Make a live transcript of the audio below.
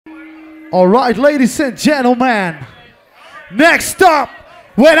All right, ladies and gentlemen. Next up,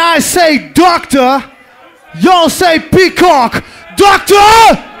 when I say doctor, y'all say peacock. Doctor!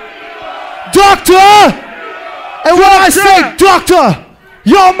 Doctor! And when I say doctor,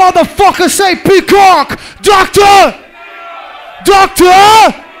 y'all motherfuckers say peacock. Doctor!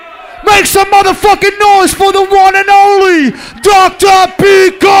 Doctor! Make some motherfucking noise for the one and only Dr.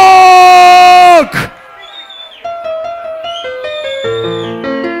 Peacock!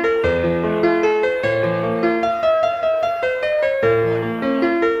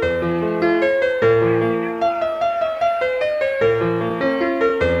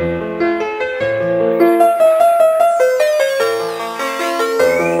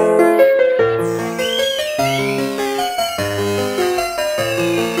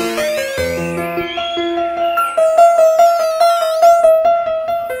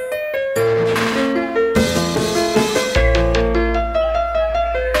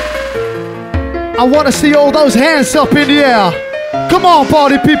 I want to see all those hands up in the air. Come on,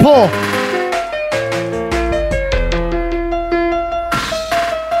 party people.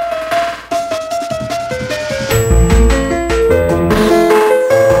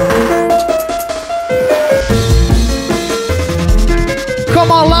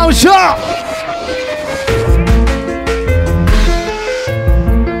 Come on, lounge up.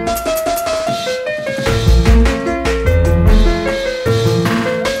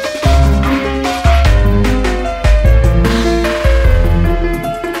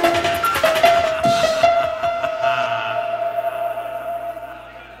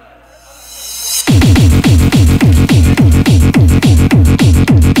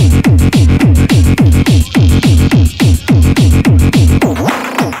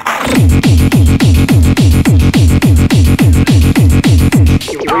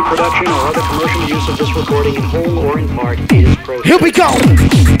 Here we go!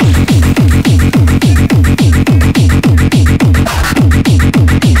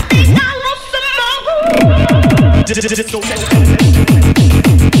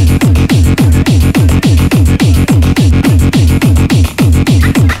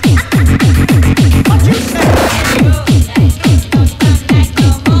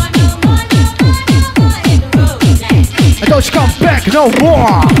 And don't you come back no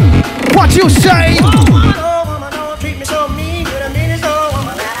more! What you say?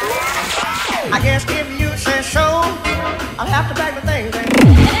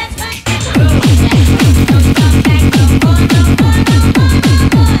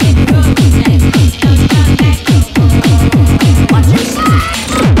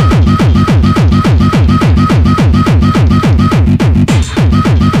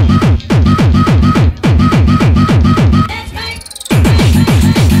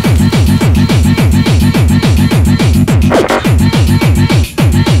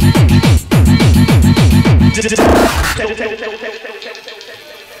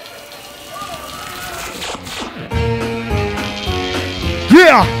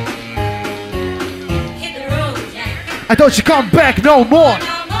 Yeah! And don't you come back no more!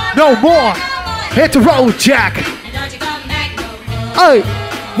 No more! Hit the road, Jack! Hey,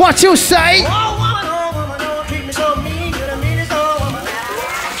 what you say?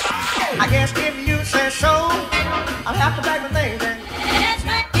 I guess if you say so, I'll have to pack my things then. That's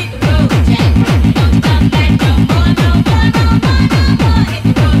right, hit the road, Jack. Don't come back no more, no more, no more, no more. Hit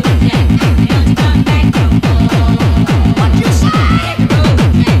the road, Jack. Don't come back no more. What you say? Hit the road,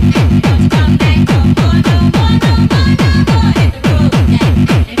 Jack. Don't come back no more, no more, no more, no more. Hit the road, Jack.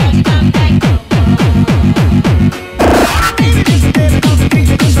 Don't come back no more. Baby, this is baby, don't you treat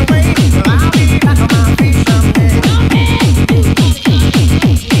me this way. I'll be back on my feet someday. I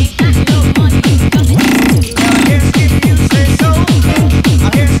guess if you say so.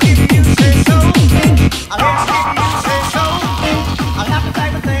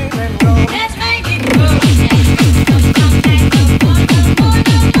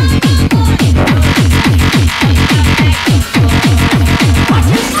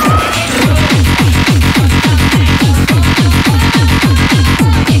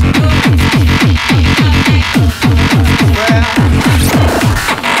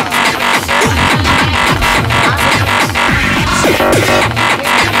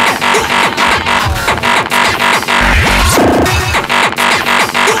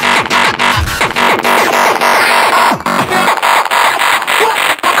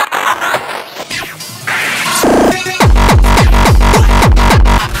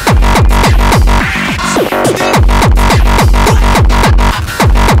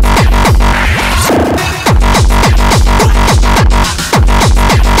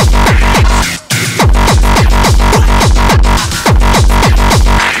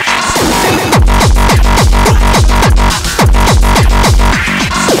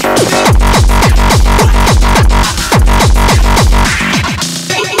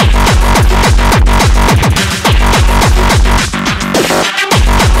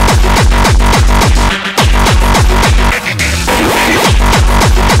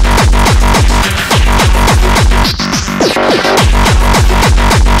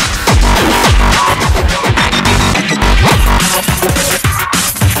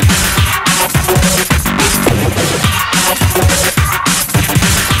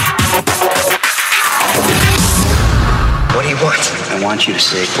 want you to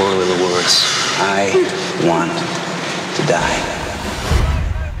say 4 little words. I want to die.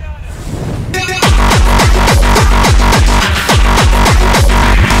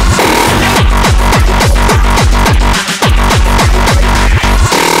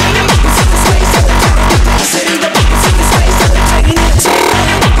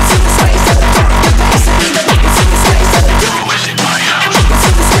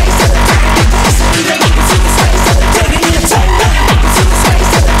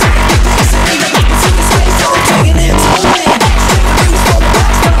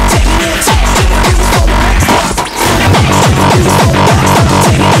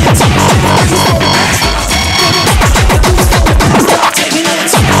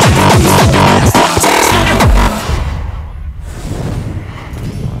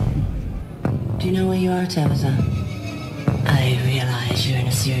 I realize you're in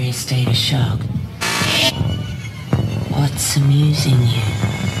a serious state of shock. What's amusing you?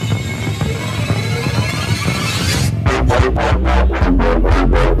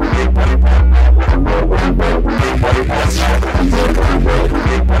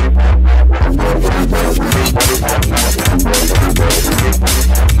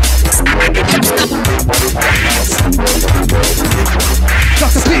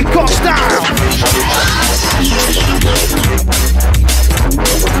 Got the Peacock style.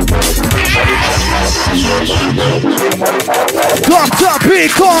 Dr.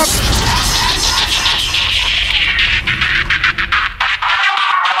 Peacock.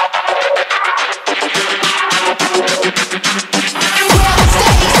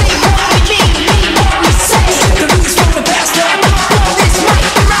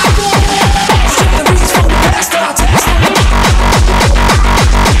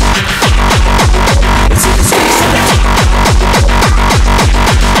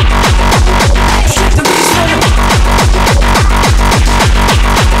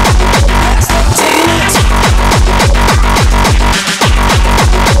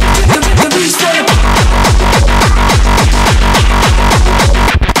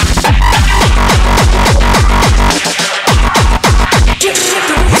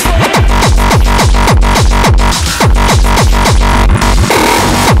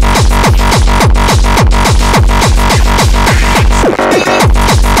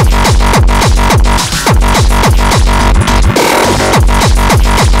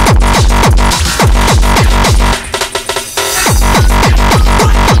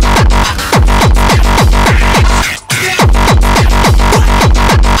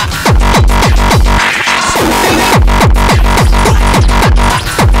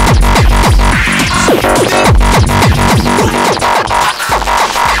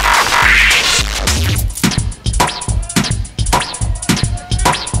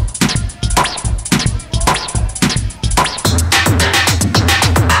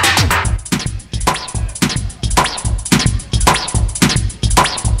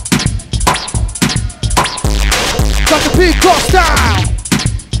 Peacock style.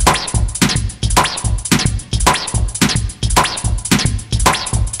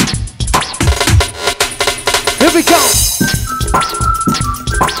 Here we go.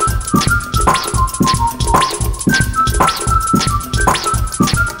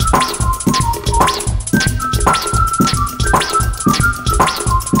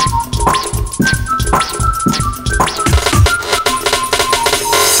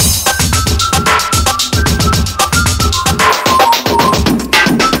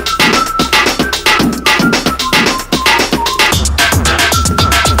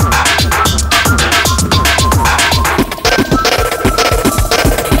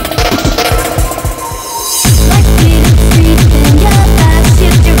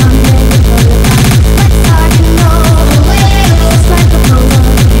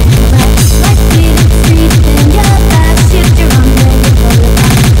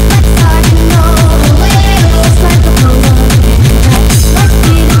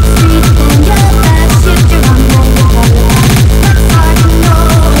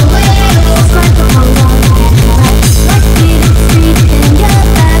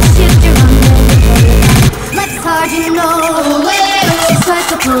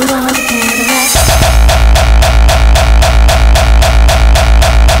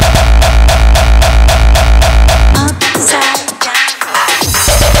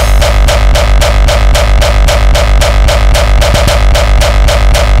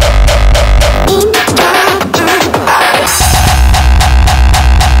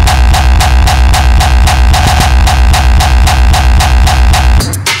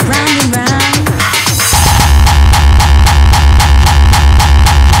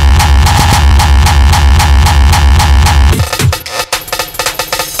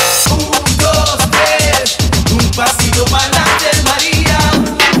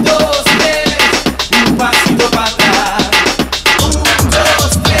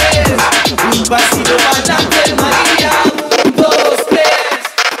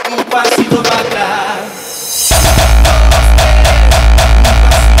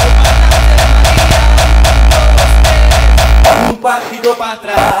 pasito para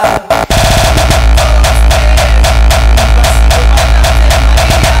atrás.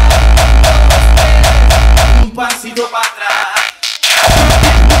 Un pasito para atrás.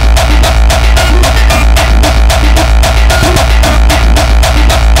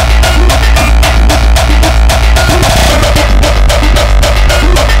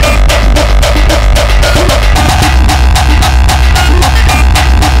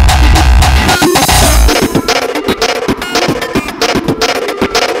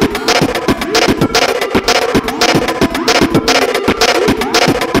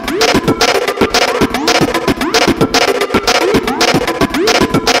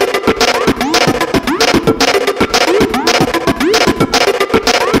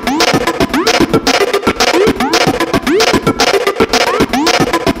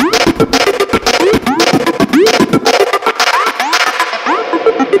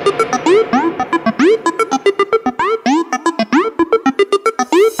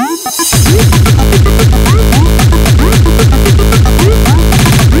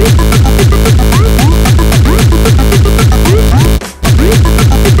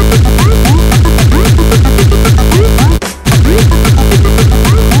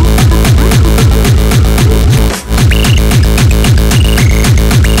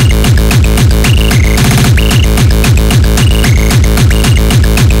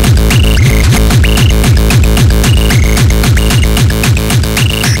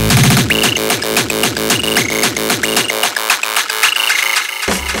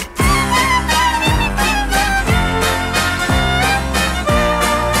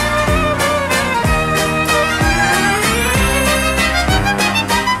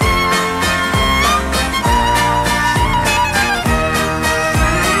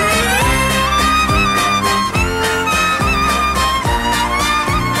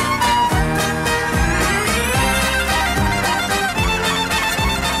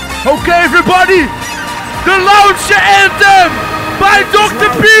 Okay, everybody, the Launcher Anthem by Dr.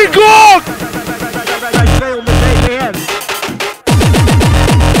 Peacock!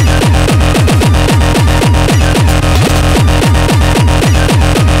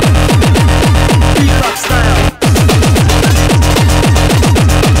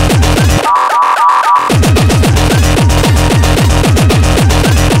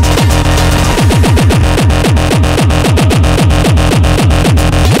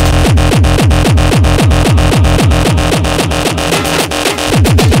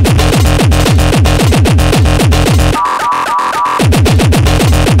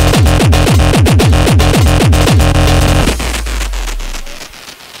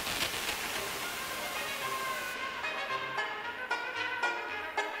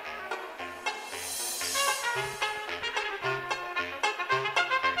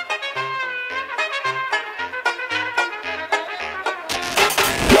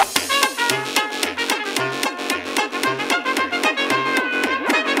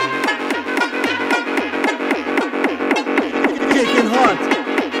 Kicking hard,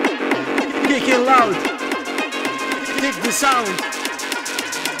 kicking loud, dig the sound,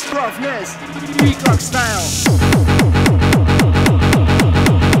 roughness, Peacock style.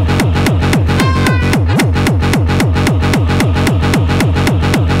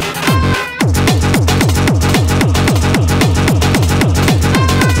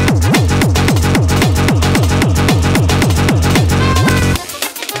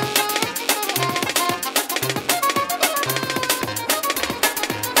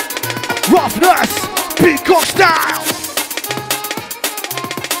 Roughness, Peacock style.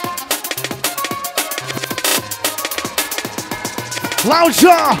 Lounger,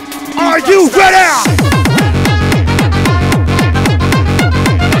 are you ready?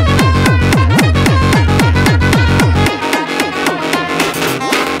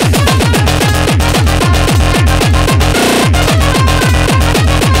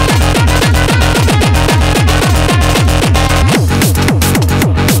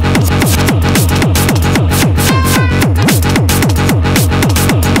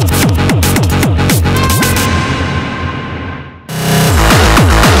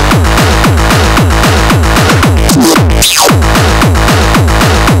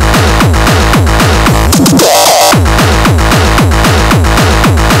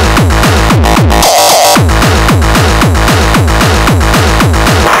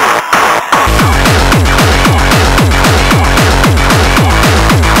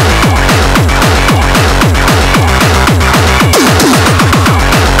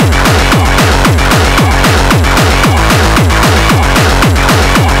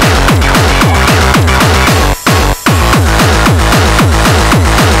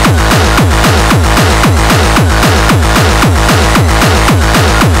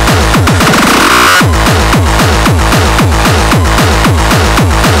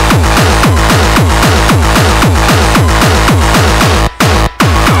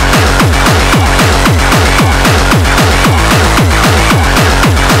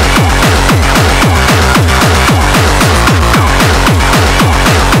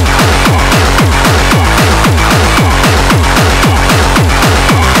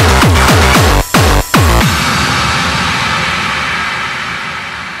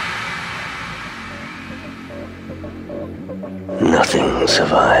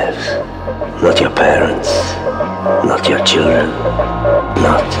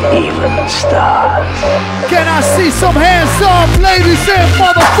 even the stars. Can I see some hands up, ladies and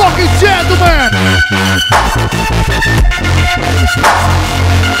motherfucking gentlemen?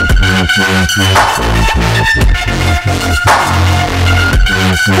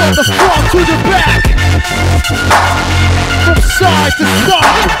 From the front to the back, from side to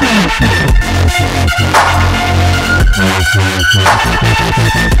side.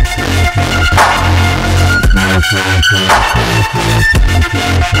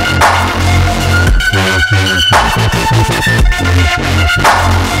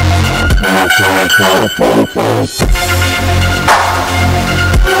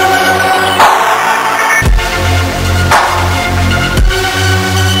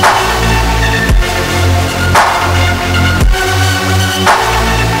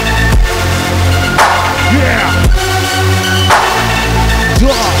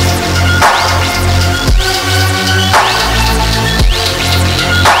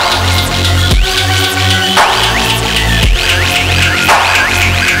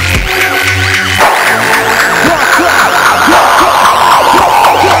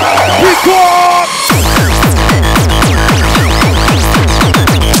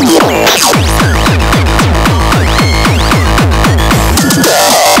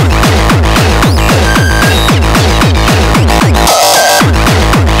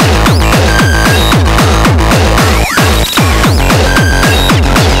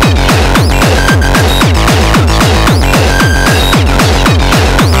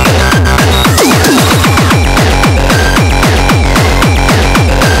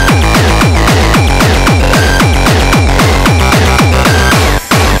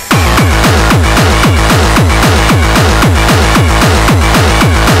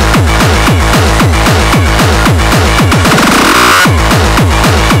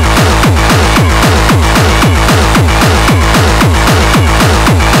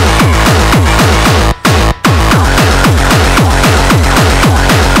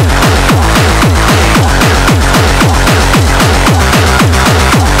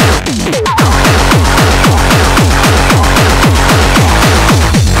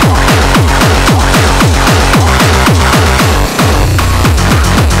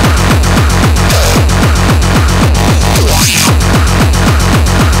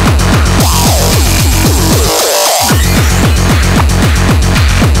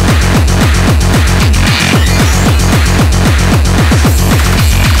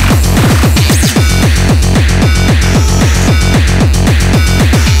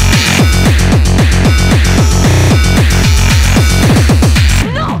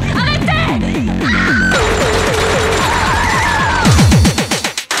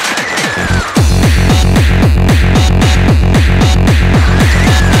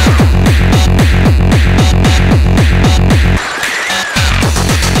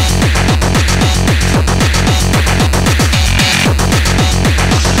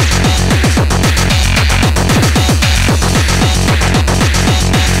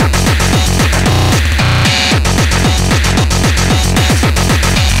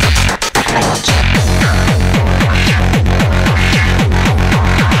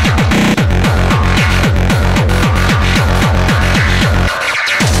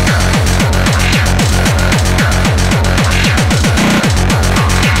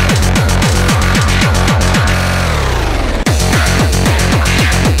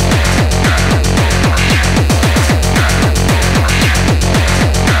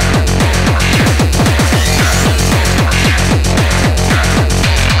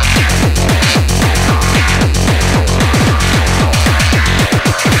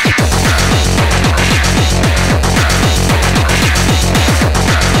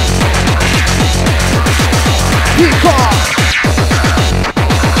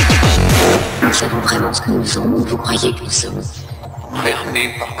 Nous savons vraiment ce que nous sommes ou vous croyez que nous sommes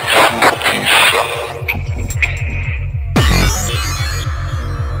Berné par des amours qui sortent.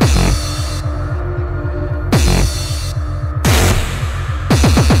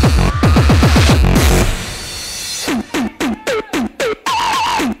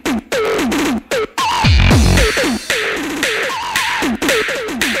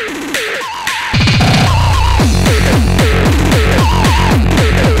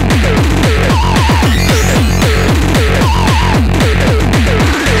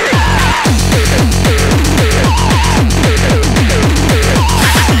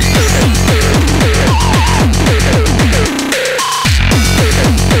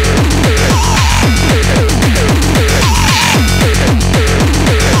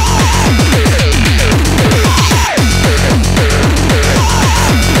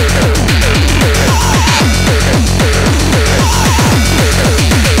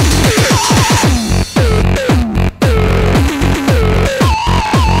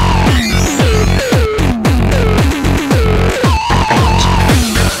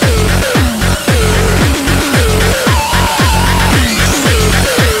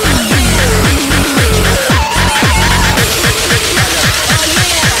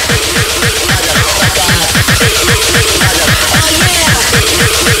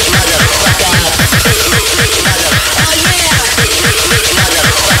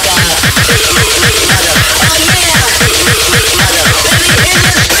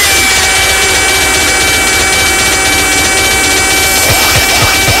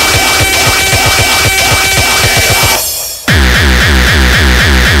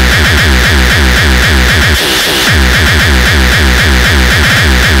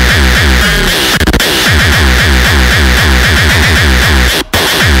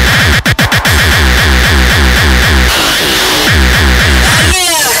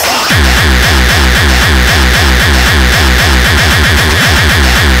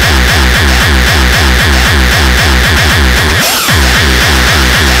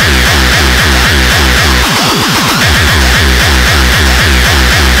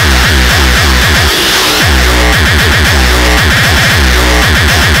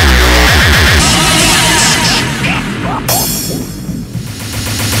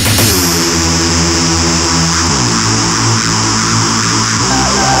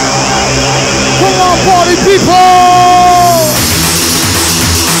 party people!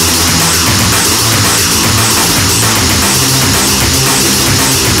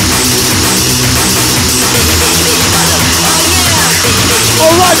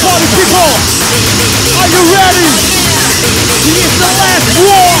 Alright, party people! Are you ready? It's the last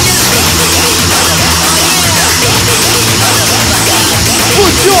war!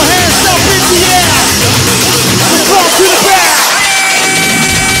 Put your hands up in the air! From front to the back!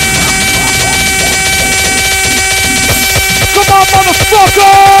 Come on,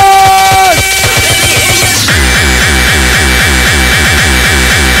 motherfuckers!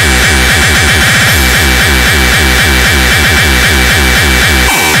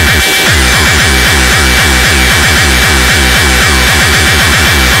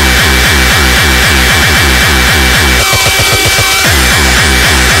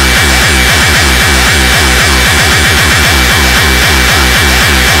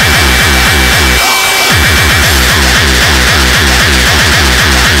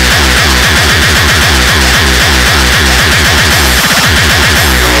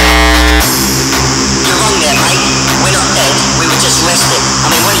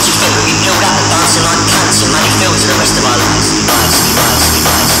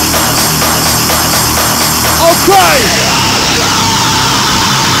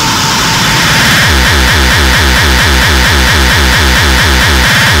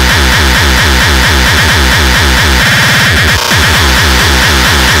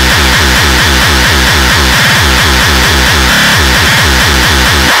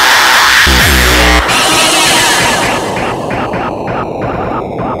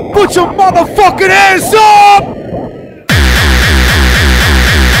 Put your motherfucking hands up!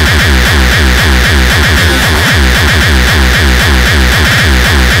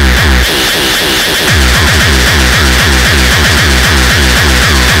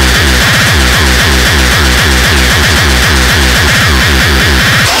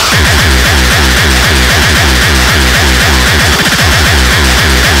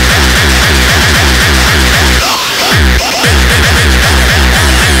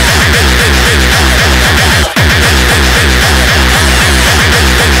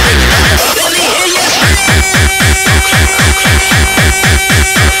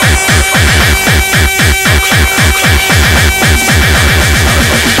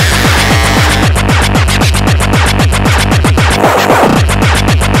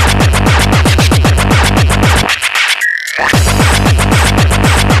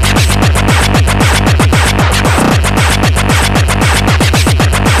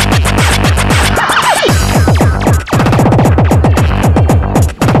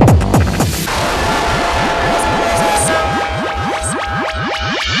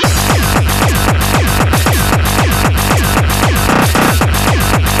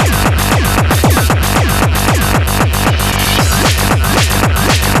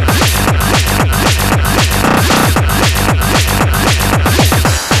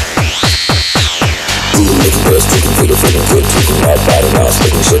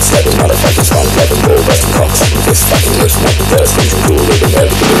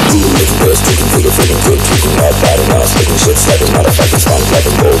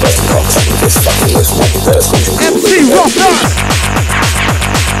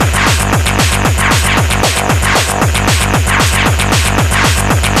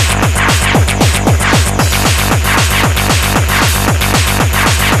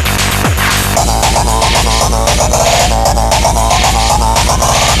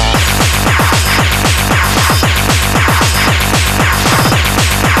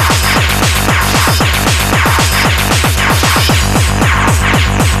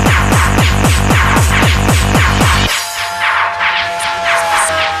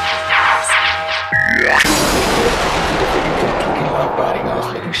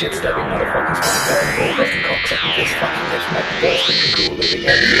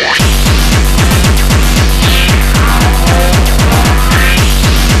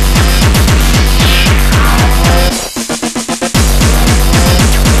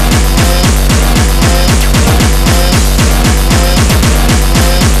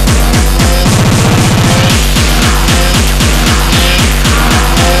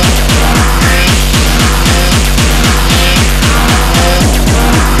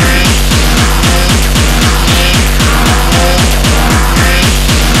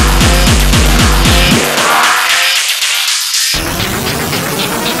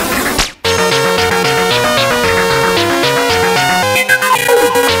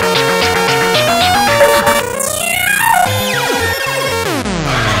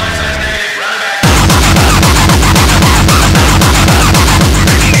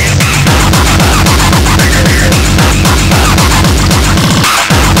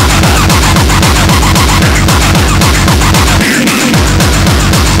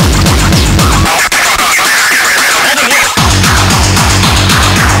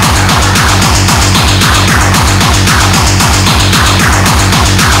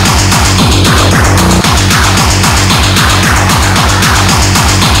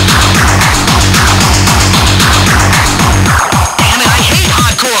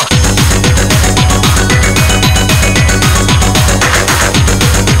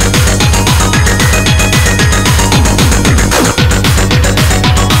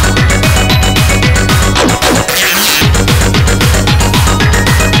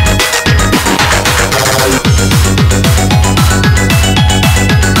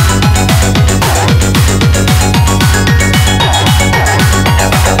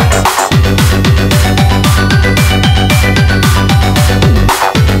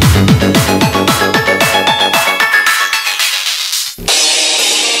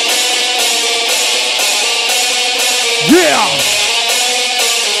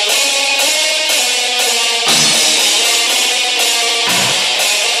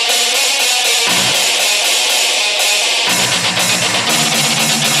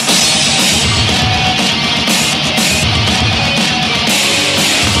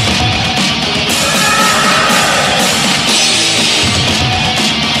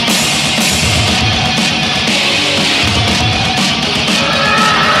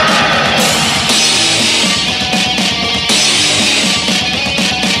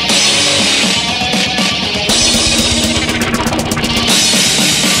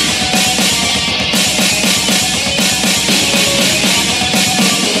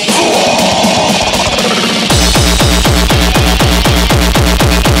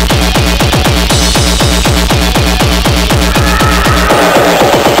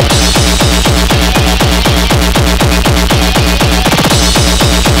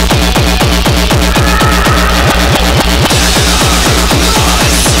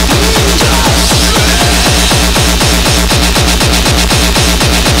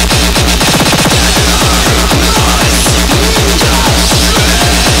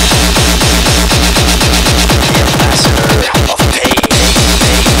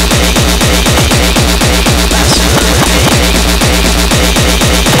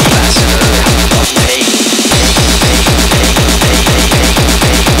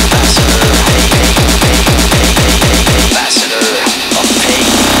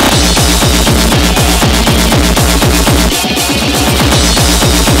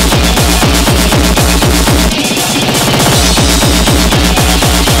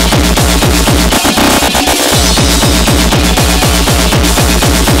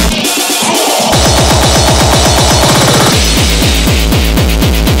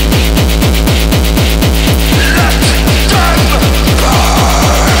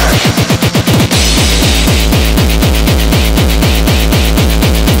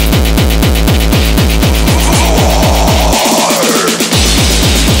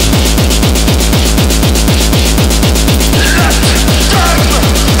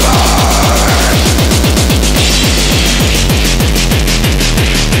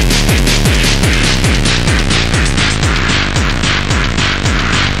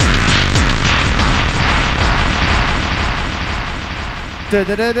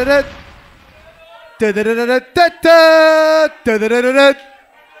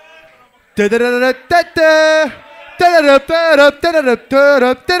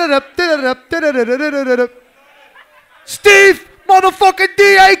 Steve motherfucking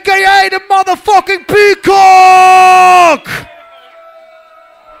D, aka the motherfucking Peacock!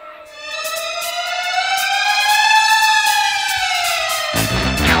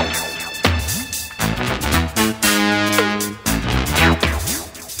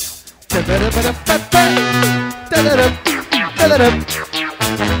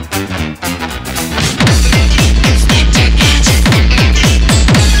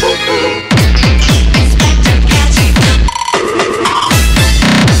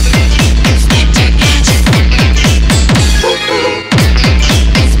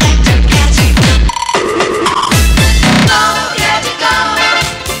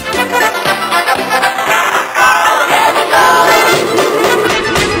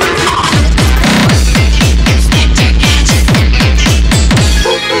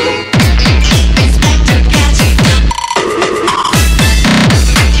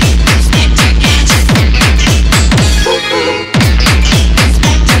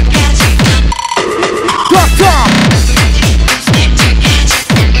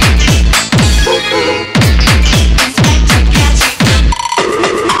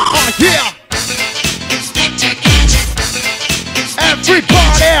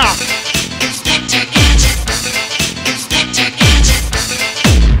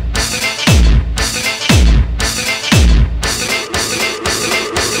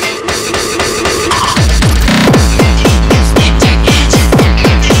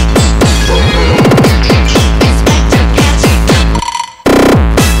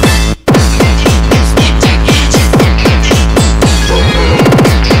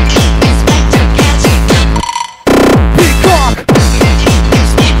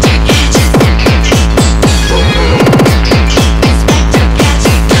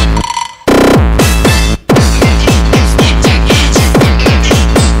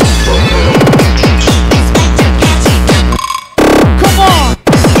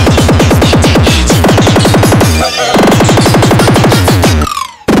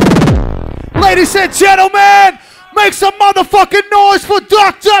 Ladies and gentlemen, make some motherfucking noise for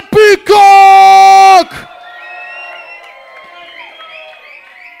Dr. Peacock!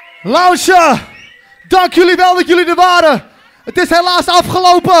 Lounge, dank jullie wel dat jullie er waren. Het is helaas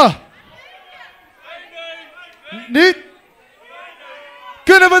afgelopen. Niet?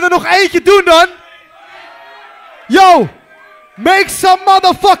 Kunnen we er nog eentje doen dan? Yo, make some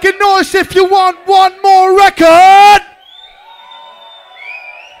motherfucking noise if you want one more record.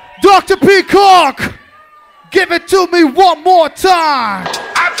 Dr. Peacock, give it to me one more time.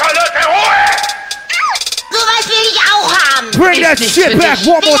 Absolute Ruhe! Sowas will ich auch haben. Bring that shit back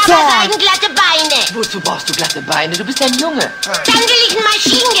one more time. Ich will glatte Beine. Wozu brauchst du glatte Beine? Du bist ein Junge. Dann will ich ein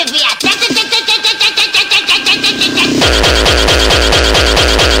Maschinengewehr.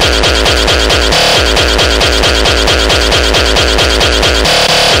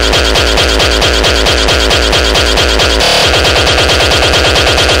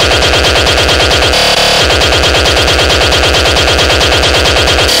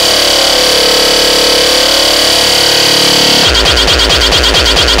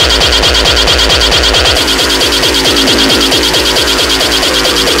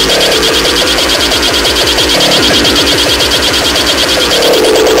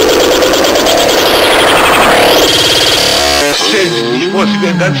 Sie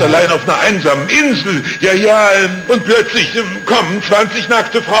wären ganz allein auf einer einsamen Insel. Ja, ja, und plötzlich kommen 20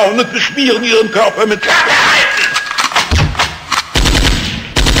 nackte Frauen und beschmieren ihren Körper mit... Dann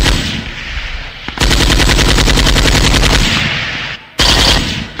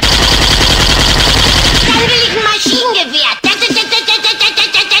will ich ein Maschinengewehr.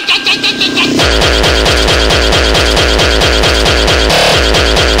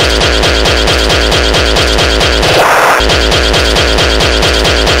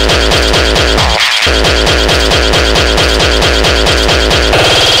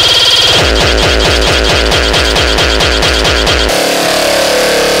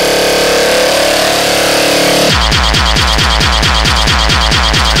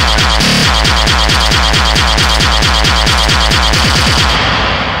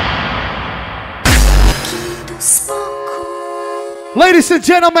 Ladies and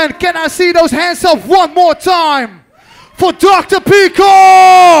gentlemen, can I see those hands up one more time for Dr.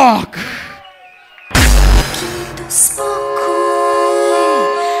 Peacock?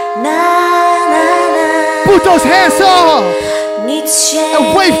 Put those hands up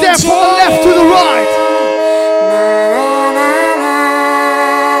and wave them from the left to the right.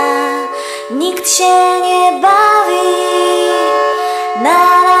 nikt się nie bawi.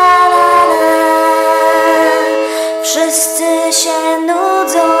 Na na na na, wszyscy się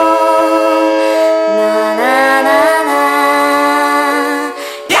nudzą. Na na na na,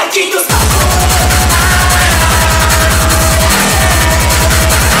 jaki to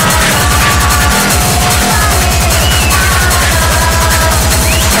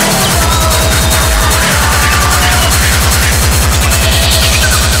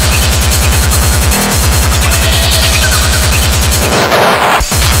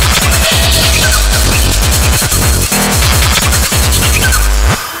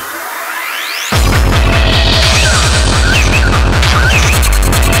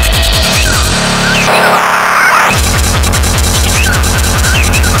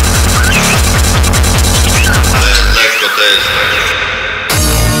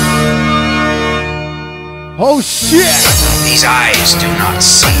Oh shit! These eyes do not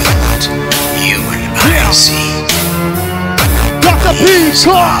see what you and I see. Dr.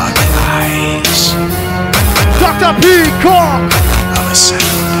 Peacock! Eyes Dr. Peacock! of a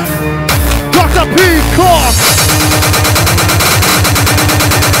sound. Dr. Peacock!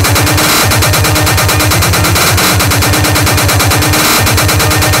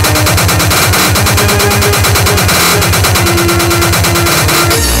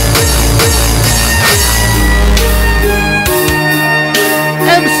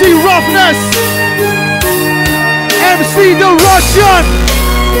 MC Roughness, MC the Russian,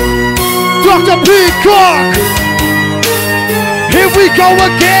 Dr. Peacock. Here we go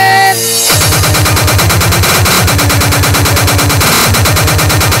again.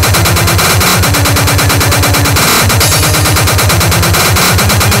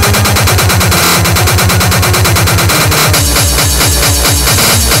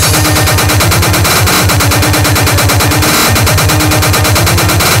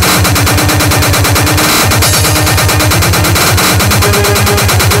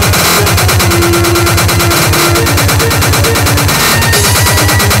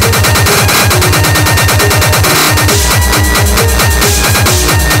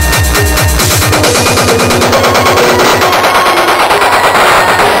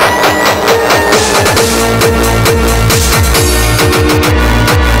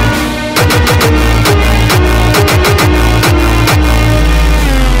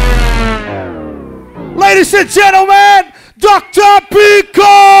 Ladies and gentlemen, Dr. Peacock!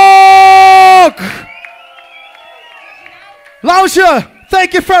 Lounger,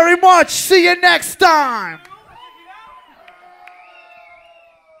 thank you very much. See you next time.